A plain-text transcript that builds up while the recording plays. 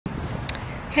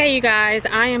Hey you guys,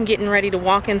 I am getting ready to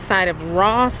walk inside of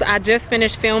Ross. I just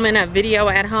finished filming a video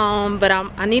at home, but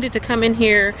I needed to come in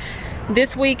here.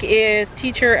 This week is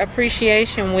Teacher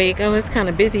Appreciation Week. Oh, it's kind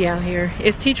of busy out here.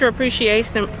 It's Teacher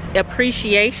Appreciation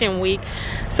Week.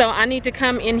 So I need to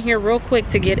come in here real quick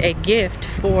to get a gift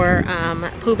for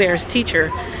Pooh Bear's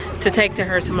teacher to take to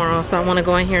her tomorrow. So I want to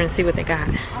go in here and see what they got.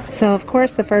 So of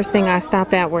course the first thing I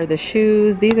stopped at were the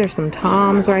shoes. These are some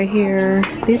Toms right here.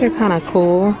 These are kind of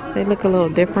cool. They look a little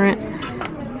different.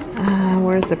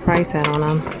 Where's the price at on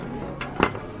them?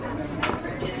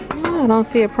 Oh, I don't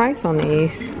see a price on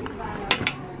these.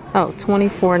 Oh,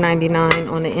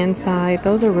 $24.99 on the inside.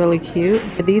 Those are really cute.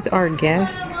 These are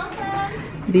Guess.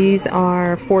 These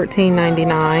are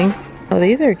 $14.99. Oh,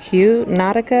 these are cute.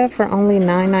 Nautica for only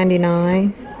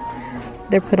 $9.99.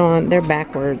 They're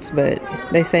backwards, but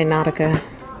they say Nautica.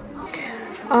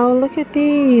 Oh, look at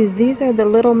these. These are the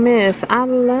Little Miss. I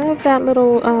love that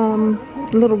little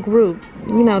group.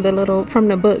 You know, the little from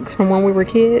the books from when we were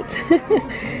kids.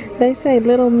 They say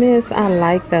Little Miss. I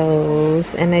like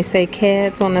those. And they say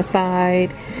Cats on the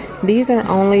side. These are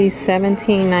only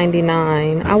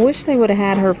 $17.99. I wish they would have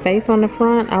had her face on the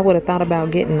front. I would have thought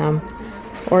about getting them.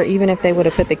 Or even if they would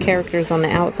have put the characters on the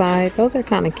outside. Those are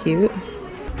kind of cute.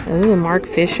 Ooh, Mark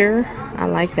Fisher. I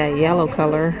like that yellow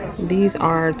color. These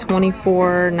are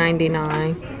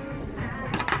 $24.99.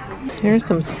 Here's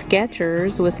some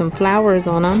Skechers with some flowers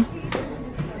on them.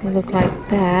 They look like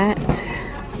that.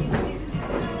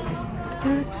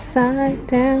 Upside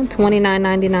down.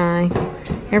 $29.99.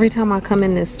 Every time I come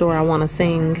in this store, I want to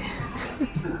sing.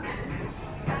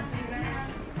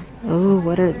 Oh,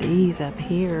 what are these up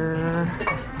here?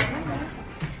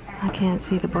 I can't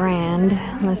see the brand.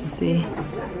 Let's see.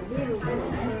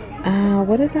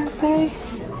 What does that say?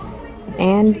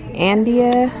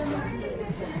 Andia?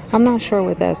 I'm not sure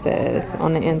what that says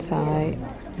on the inside.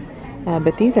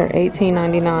 But these are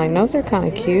 $18.99. Those are kind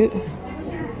of cute.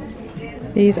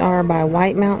 These are by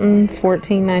White Mountain,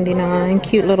 $14.99.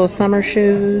 Cute little summer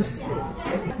shoes.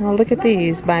 Oh, look at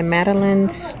these by Madeline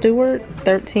Stewart,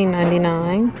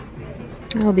 $13.99.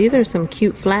 Oh, these are some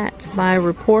cute flats by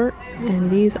Report, and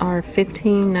these are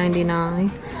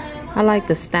 $15.99. I like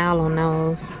the style on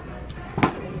those.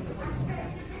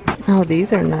 Oh,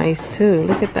 these are nice too.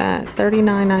 Look at that.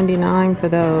 $39.99 for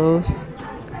those.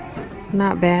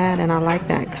 Not bad, and I like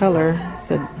that color.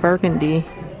 It's a burgundy.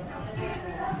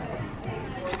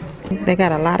 They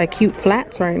got a lot of cute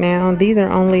flats right now. These are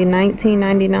only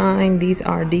 $19.99. These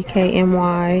are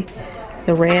DKNY.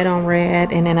 The red on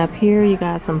red. And then up here you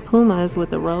got some Pumas with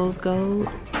the rose gold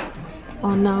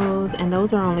on those. And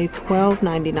those are only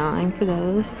 $12.99 for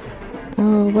those.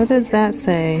 Oh, what does that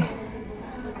say?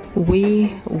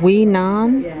 We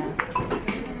Non?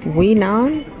 We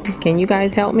Non? Can you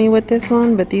guys help me with this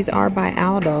one? But these are by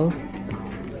Aldo.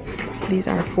 These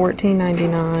are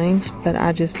 $14.99, but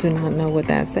I just do not know what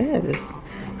that says.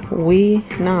 We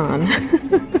Non.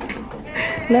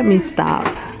 Let me stop.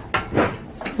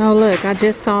 Oh look, I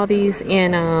just saw these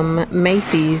in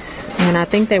Macy's, and I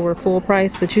think they were full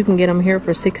price, but you can get them here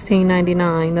for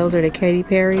 $16.99. Those are the Katy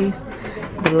Perry's,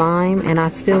 the lime, and I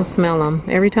still smell them.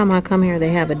 Every time I come here, they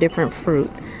have a different fruit.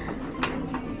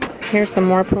 Here's some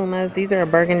more Pumas. These are a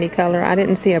burgundy color. I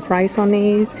didn't see a price on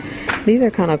these. These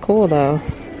are kind of cool though.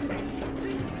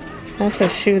 That's a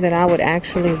shoe that I would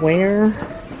actually wear,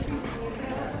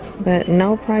 but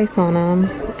no price on them.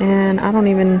 And I don't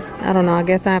know, I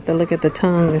guess I have to look at the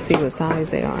tongue to see what size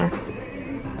they are.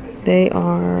 They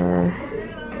are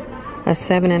a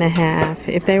 7.5.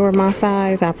 If they were my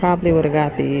size, I probably would have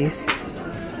got these.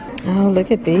 Oh,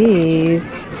 look at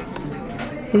these.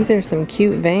 These are some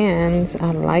cute Vans.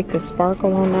 I like the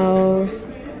sparkle on those.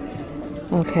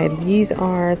 Okay, these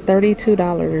are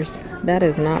 $32. That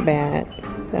is not bad.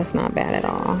 That's not bad at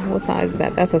all. What size is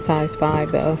that? That's a size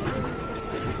 5 though.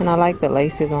 And I like the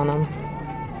laces on them.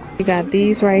 You got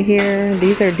these right here.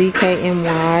 These are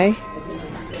DKNY.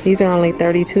 These are only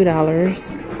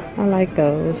 $32. I like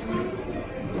those.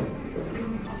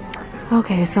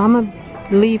 Okay, so I'm gonna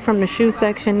leave from the shoe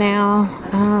section now.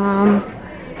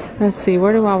 Let's see,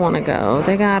 where do I want to go?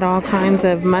 They got all kinds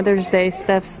of Mother's Day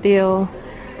stuff still.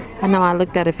 I know I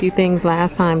looked at a few things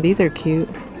last time. These are cute.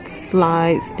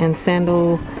 Slides and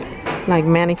sandal, like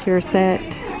manicure set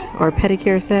or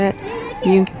pedicure set.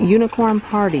 Unicorn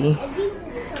Party.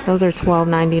 Those are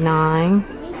 $12.99.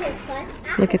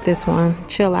 Look at this one.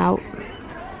 Chill Out.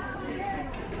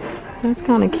 That's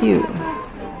kind of cute.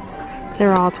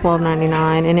 They're all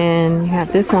 $12.99. And then you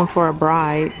have this one for a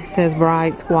bride. It says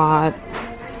Bride Squad.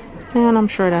 And I'm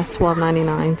sure that's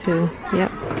 $12.99 too.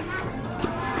 Yep.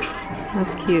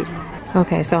 That's cute.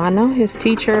 Okay, so I know his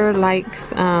teacher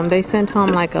likes, they sent home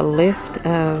like a list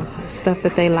of stuff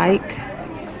that they like.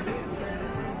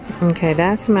 Okay,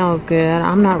 that smells good.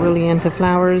 I'm not really into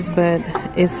flowers, but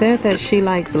it said that she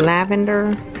likes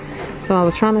lavender. So I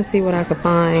was trying to see what I could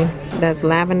find that's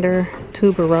lavender,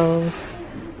 tuberose.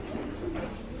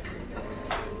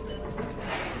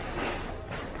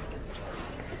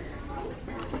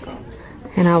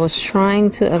 And I was trying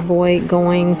to avoid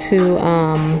going to,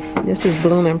 this is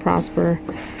Bloom and Prosper,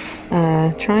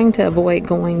 trying to avoid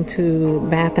going to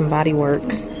Bath and Body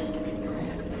Works.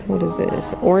 What is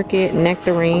this? Orchid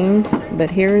Nectarine. But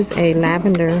here's a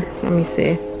lavender, let me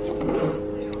see.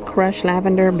 Crushed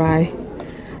Lavender by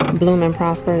Bloom and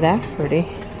Prosper. That's pretty.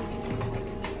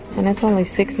 And it's only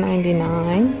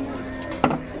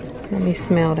 $6.99. Let me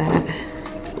smell that.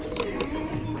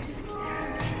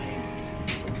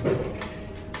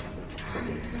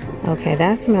 Okay,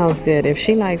 that smells good. If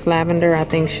she likes lavender, I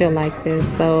think she'll like this.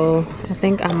 So I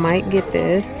think I might get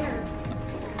this.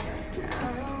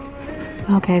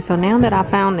 Okay, so now that I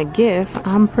found the gift,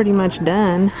 I'm pretty much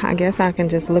done. I guess I can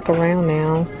just look around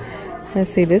now. Let's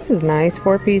see, this is nice.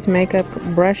 4-piece makeup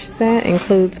brush set,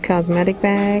 includes cosmetic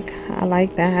bag. I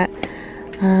like that.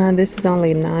 This is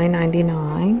only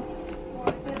 $9.99.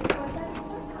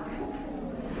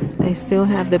 They still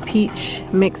have the peach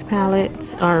mix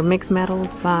palettes or mixed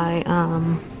metals by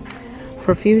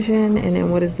Profusion. And then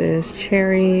what is this?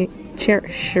 Cherry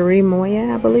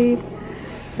Moya, I believe.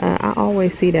 I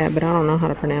always see that, but I don't know how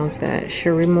to pronounce that.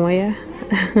 Moya.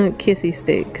 Kissy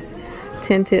sticks.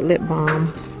 Tinted lip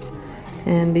balms.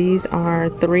 And these are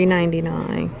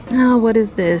 $3.99. Oh, what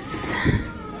is this?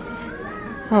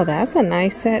 Oh, that's a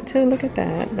nice set too. Look at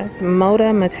that. That's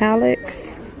Moda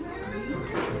Metallics.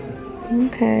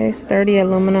 Okay, sturdy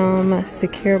aluminum,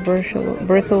 secure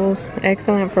bristles,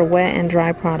 excellent for wet and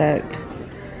dry product.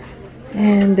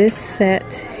 And this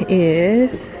set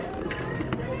is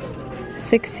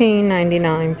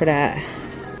 $16.99 for that.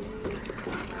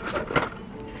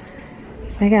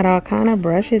 They got all kind of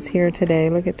brushes here today.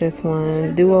 Look at this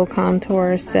one. Duo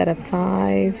contour set of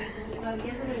 5.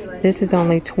 This is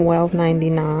only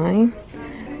 $12.99.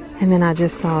 And then I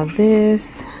just saw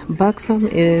this. Buxom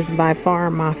is by far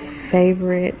my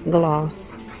favorite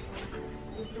gloss.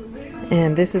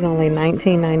 And this is only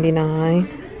 $19.99.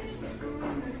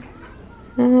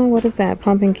 What is that?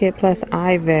 Plumping Kit plus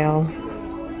eye veil.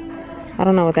 I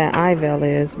don't know what that eye veil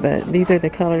is, but these are the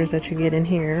colors that you get in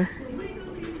here.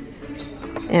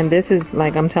 And this is,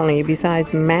 like I'm telling you,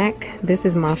 besides MAC, this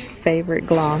is my favorite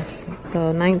gloss.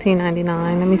 So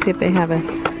 $19.99. Let me see if they have a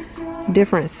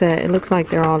different set. It looks like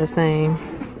they're all the same.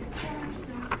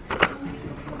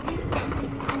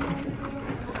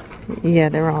 Yeah,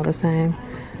 they're all the same.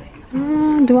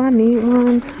 Do I need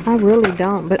one? I really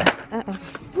don't, but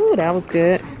ooh, that was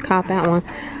good. Caught that one.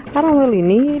 I don't really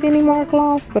need any more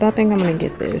gloss, but I think I'm gonna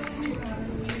get this.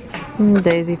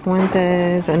 Daisy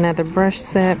Fuentes, another brush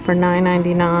set for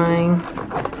 $9.99.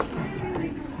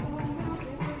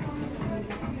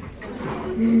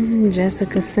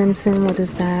 Jessica Simpson, what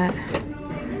is that?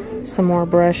 Some more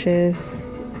brushes.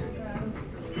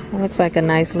 It looks like a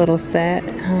nice little set.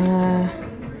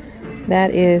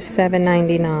 That is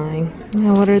 $7.99.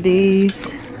 Now what are these?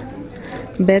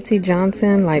 Betsy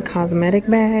Johnson, like cosmetic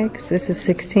bags. This is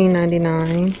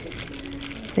 $16.99.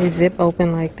 They zip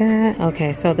open like that.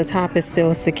 Okay, so the top is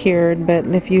still secured, but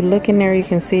if you look in there, you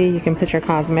can see you can put your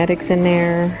cosmetics in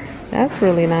there. That's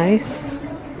really nice.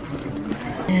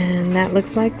 And that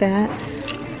looks like that.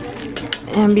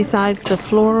 And besides the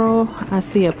floral, I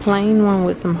see a plain one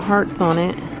with some hearts on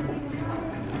it.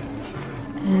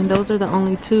 And those are the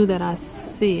only two that I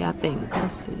see, I think.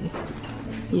 Let's see.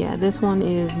 Yeah, this one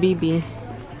is BB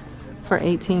for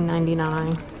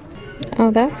 $18.99.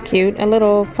 Oh, that's cute. A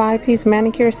little 5-piece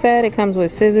manicure set. It comes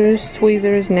with scissors,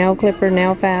 tweezers, nail clipper,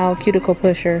 nail file, cuticle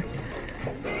pusher.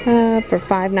 For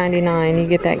 $5.99. You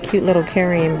get that cute little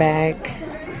carrying bag.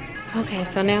 Okay,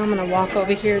 so now I'm gonna walk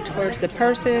over here towards the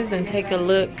purses and take a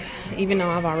look, even though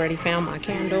I've already found my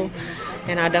candle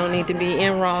and I don't need to be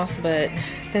in Ross, but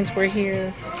since we're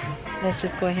here, let's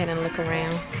just go ahead and look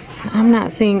around. I'm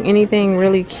not seeing anything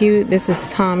really cute. This is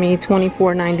Tommy,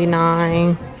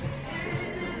 $24.99.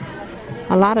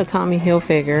 A lot of Tommy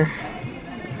Hilfiger.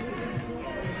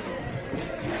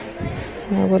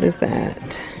 What is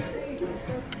that?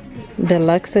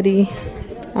 Deluxity.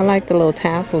 I like the little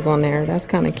tassels on there. That's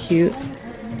kind of cute.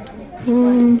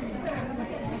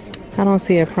 I don't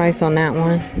see a price on that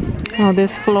one. Oh,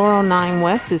 this Floral 9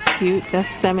 West is cute. That's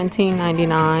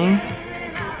 $17.99.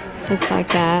 Looks like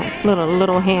that. It's a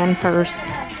little hand purse.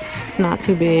 It's not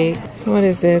too big. What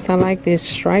is this? I like these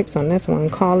stripes on this one.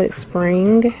 Call it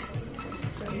Spring.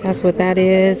 That's what that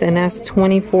is, and that's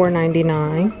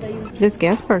 $24.99. This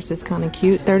Guess purse is kind of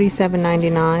cute,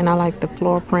 $37.99. I like the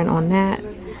floral print on that.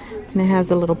 And it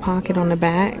has a little pocket on the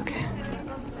back.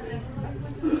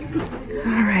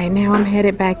 Alright, now I'm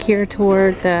headed back here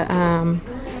toward the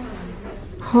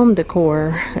home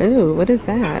decor. Ooh, what is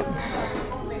that?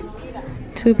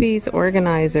 Two-piece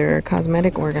organizer,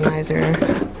 cosmetic organizer.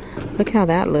 Look how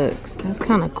that looks. That's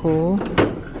kind of cool.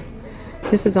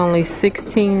 This is only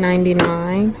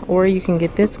 $16.99, or you can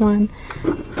get this one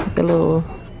with the little,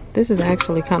 this is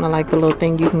actually kind of like the little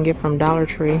thing you can get from Dollar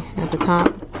Tree at the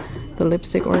top. The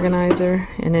lipstick organizer,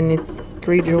 and then the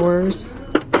 3 drawers.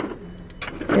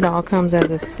 It all comes as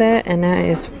a set, and that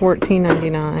is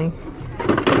 $14.99.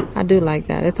 I do like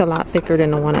that. It's a lot thicker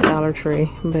than the one at Dollar Tree,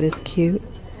 but it's cute.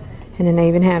 And then they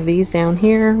even have these down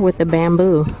here with the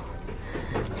bamboo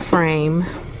frame.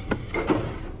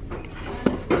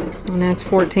 And that's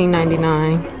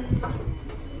 $14.99.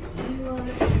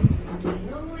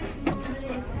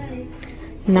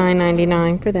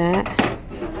 $9.99 for that.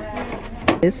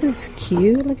 This is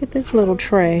cute. Look at this little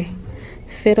tray.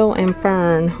 Fiddle and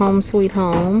Fern, Home Sweet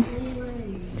Home.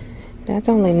 That's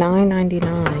only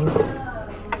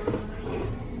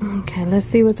 $9.99. Okay, let's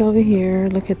see what's over here.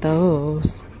 Look at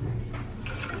those.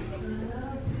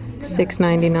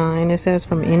 $6.99. It says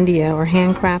from India, or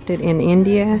handcrafted in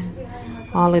India.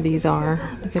 All of these are.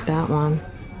 Look at that one.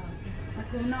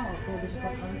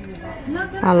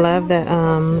 I love that.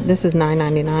 This is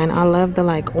 $9.99. I love the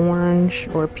like orange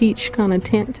or peach kind of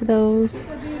tint to those.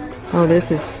 Oh,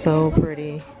 this is so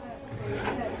pretty.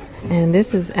 And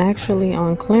this is actually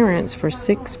on clearance for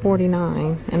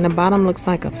 $6.49. And the bottom looks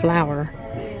like a flower.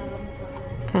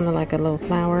 Kind of like a little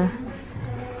flower.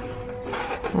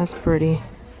 That's pretty.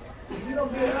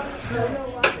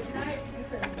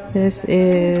 This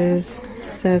is,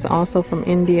 says also from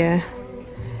India.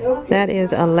 That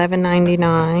is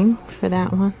 $11.99 for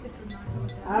that one.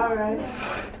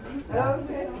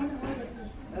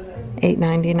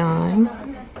 $8.99.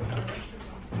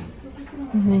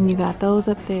 And then you got those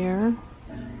up there.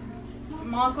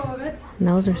 And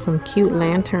those are some cute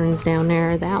lanterns down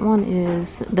there. That one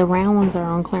is, the round ones are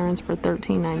on clearance for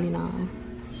 $13.99.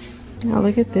 Now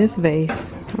look at this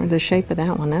vase, or the shape of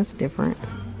that one. That's different.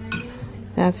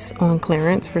 That's on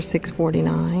clearance for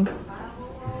 $6.49.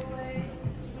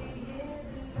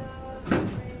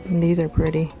 And these are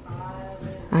pretty.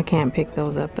 I can't pick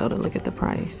those up though to look at the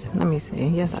price. Let me see.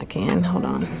 Yes, I can. Hold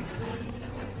on.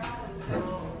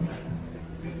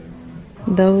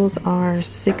 Those are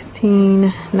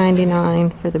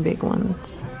 $16.99 for the big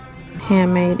ones.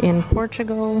 Handmade in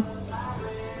Portugal.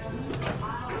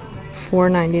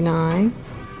 $4.99.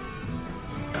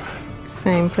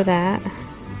 Same for that.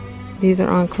 These are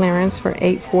on clearance for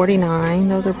 $8.49.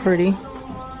 Those are pretty.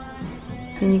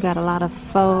 And you got a lot of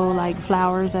faux like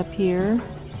flowers up here.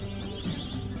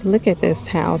 Look at this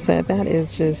towel set. That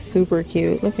is just super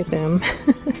cute. Look at them.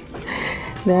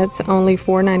 That's only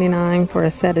 $4.99 for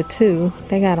a set of 2.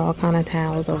 They got all kind of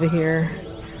towels over here.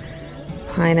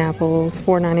 Pineapples,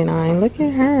 $4.99. Look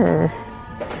at her.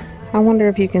 I wonder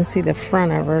if you can see the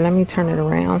front of her. Let me turn it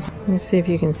around. Let me see if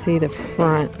you can see the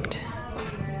front.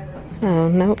 Oh,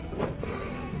 nope.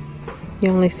 You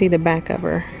only see the back of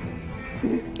her.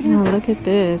 Oh, look at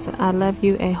this. I love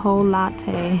you a whole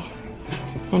latte.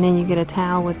 And then you get a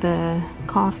towel with the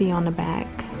coffee on the back.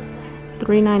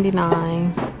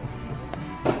 $3.99.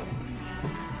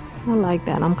 I like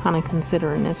that. I'm kind of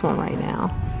considering this one right now.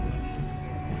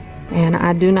 And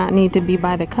I do not need to be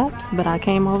by the cups, but I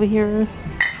came over here.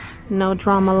 No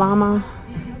Drama Llama.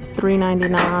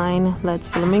 $3.99. Let's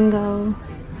Flamingo.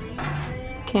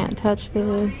 Can't touch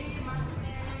this.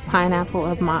 Pineapple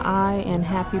of My Eye and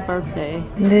Happy Birthday.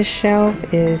 This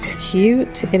shelf is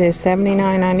cute. It is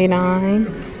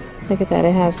 $79.99. Look at that.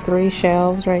 It has 3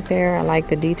 shelves right there. I like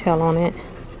the detail on it.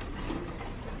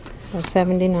 So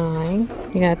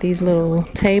 $79. You got these little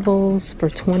tables for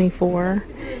 $24.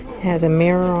 It has a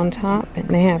mirror on top, and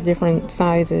they have different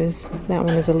sizes. That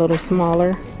one is a little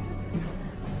smaller.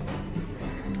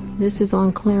 This is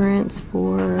on clearance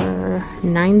for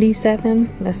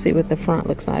 $97. Let's see what the front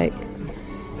looks like.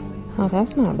 Oh,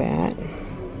 that's not bad.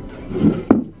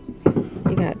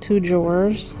 You got 2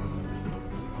 drawers.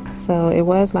 So it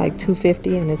was like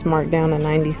 $250 and it's marked down to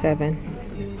 $97.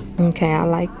 Okay, I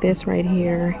like this right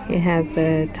here. It has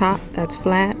the top that's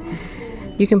flat.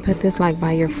 You can put this like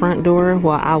by your front door.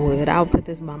 Well, I would put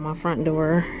this by my front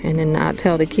door, and then I'd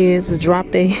tell the kids to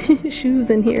drop their shoes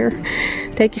in here.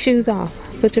 Take your shoes off.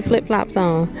 Put your flip-flops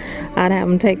on. I'd have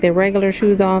them take their regular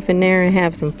shoes off in there and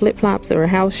have some flip-flops or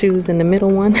house shoes in the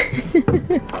middle one.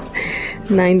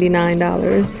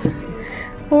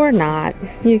 $99. or not.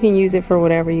 You can use it for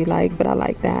whatever you like, but I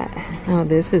like that. Oh,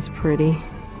 this is pretty.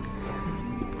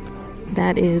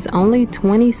 That is only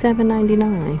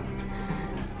 $27.99.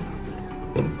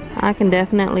 I can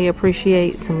definitely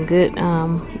appreciate some good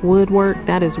woodwork.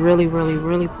 That is really, really,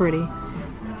 really pretty.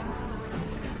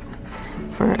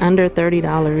 For under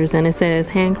 $30, and it says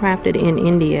handcrafted in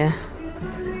India.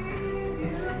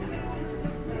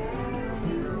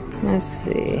 Let's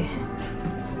see.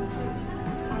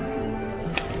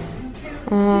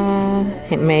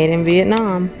 Made in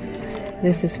Vietnam.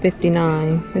 This is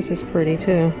 $59. This is pretty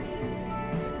too.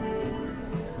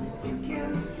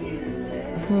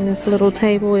 And this little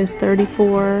table is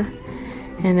 $34.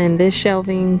 And then this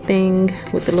shelving thing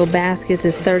with the little baskets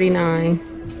is $39.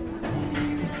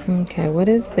 Okay, what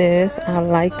is this? I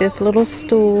like this little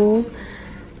stool.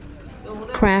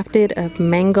 Crafted of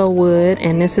mango wood,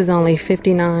 and this is only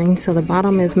 $59. So the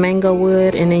bottom is mango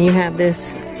wood, and then you have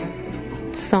this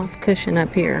soft cushion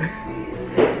up here.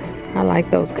 I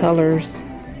like those colors.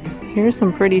 Here's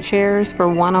some pretty chairs for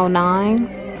 $109.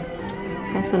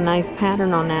 That's a nice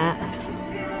pattern on that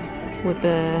with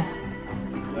the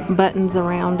buttons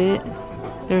around it.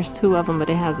 There's two of them, but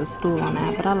it has a stool on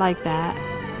that, but I like that.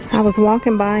 I was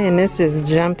walking by and this just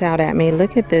jumped out at me.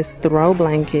 Look at this throw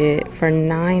blanket for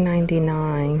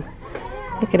 $9.99.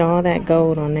 Look at all that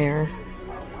gold on there.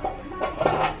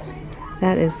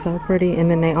 That is so pretty.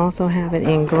 And then they also have it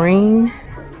in green.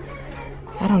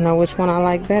 I don't know which one I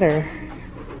like better.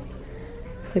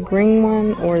 The green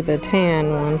one or the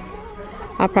tan one.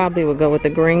 I probably would go with the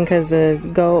green because the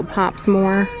gold pops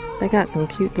more. They got some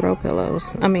cute throw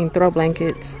pillows. I mean throw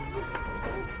blankets.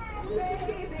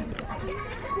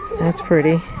 That's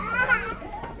pretty.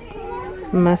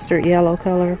 Mustard yellow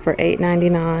color for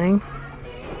 $8.99.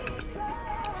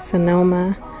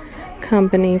 Sonoma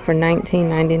Company for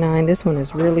 $19.99. This one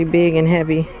is really big and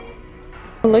heavy.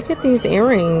 Look at these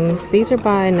earrings. These are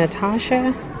by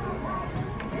Natasha.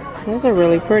 Those are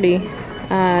really pretty.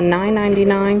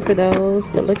 $9.99 for those,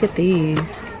 but look at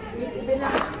these.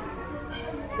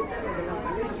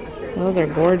 Those are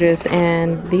gorgeous,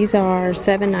 and these are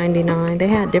 $7.99. They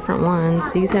had different ones.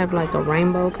 These have like a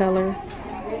rainbow color.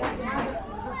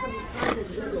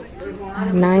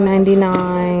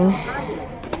 $9.99.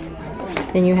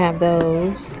 Then you have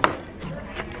those.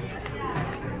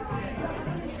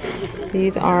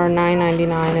 These are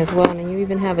 $9.99 as well, and then you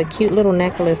even have a cute little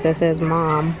necklace that says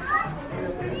Mom.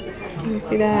 Can you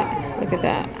see that? Look at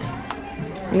that.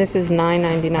 And this is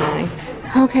 $9.99.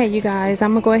 Okay, you guys,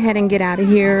 I'm gonna go ahead and get out of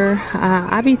here.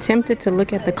 I'd be tempted to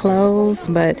look at the clothes,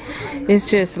 but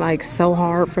it's just like so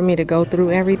hard for me to go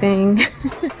through everything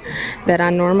that I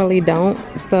normally don't.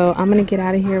 So I'm gonna get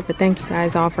out of here, but thank you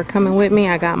guys all for coming with me.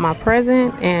 I got my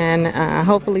present, and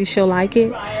hopefully she'll like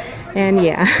it. And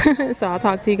yeah, so I'll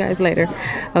talk to you guys later.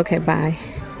 Okay, bye.